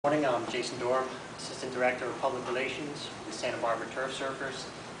Good morning, I'm Jason Dorm, Assistant Director of Public Relations with the Santa Barbara Turfsurfers,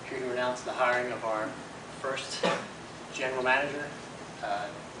 here to announce the hiring of our first general manager to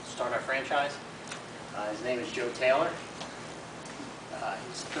start our franchise. His name is Joe Taylor.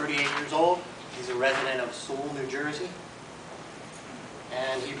 He's 38 years old. He's a resident of Sewell, New Jersey,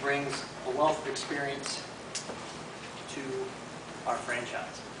 and he brings a wealth of experience to our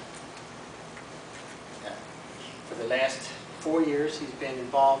franchise. For the last 4 years, he's been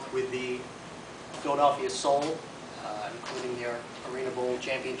involved with the Philadelphia Soul, including their Arena Bowl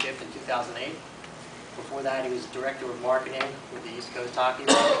championship in 2008. Before that, he was Director of Marketing with the East Coast Hockey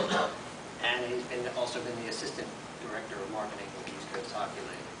League, and he's also been the Assistant Director of Marketing with the East Coast Hockey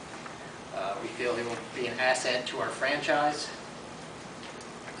League. We feel he will be an asset to our franchise.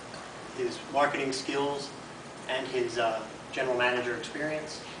 His marketing skills and his general manager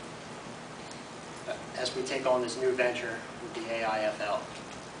experience as we take on this new venture with the AIFL.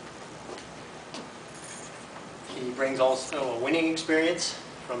 He brings also a winning experience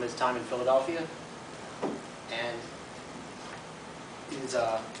from his time in Philadelphia, and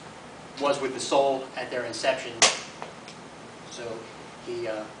was with the Soul at their inception, so he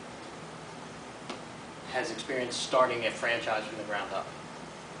has experience starting a franchise from the ground up.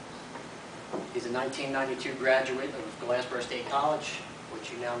 He's a 1992 graduate of Glassboro State College, which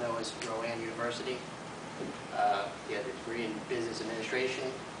you now know as Rowan University. He had a degree in business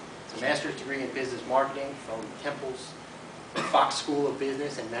administration. It's a master's degree in business marketing from Temple's Fox School of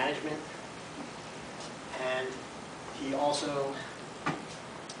Business and Management. And he also,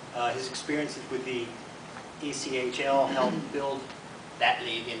 his experiences with the ECHL helped build that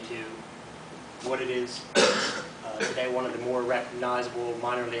league into what it is today, one of the more recognizable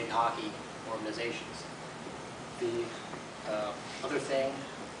minor league hockey organizations. The other thing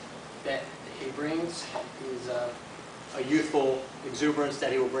that he brings is a youthful exuberance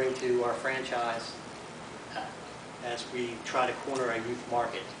that he will bring to our franchise as we try to corner a youth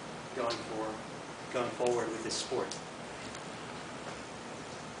market going forward with this sport.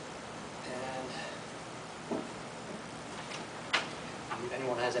 And if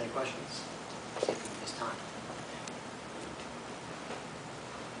anyone has any questions, I'll take them at this time.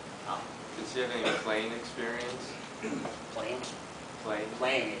 Does he have any playing experience? Playing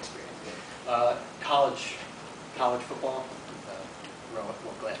experience. College football,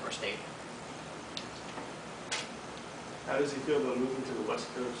 Glassboro State. How does he feel about moving to the West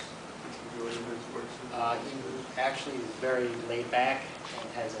Coast? He actually is very laid back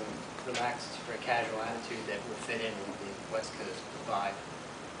and has a relaxed, very casual attitude that will fit in with the West Coast vibe.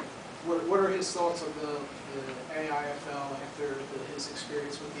 What are his thoughts on the AIFL after his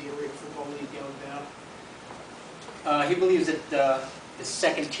experience with the Arena Football League going down? He believes that the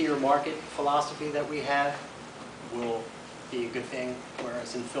second-tier market philosophy that we have will be a good thing,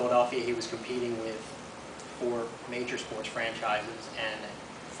 whereas in Philadelphia he was competing with 4 major sports franchises and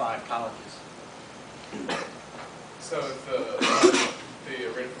 5 colleges. So if the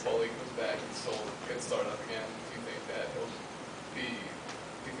Arena Football League comes back and Soul gets started up again, do you think that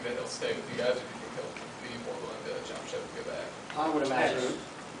he'll stay with you guys, or do you think he'll be more willing to jump ship and go back? I would imagine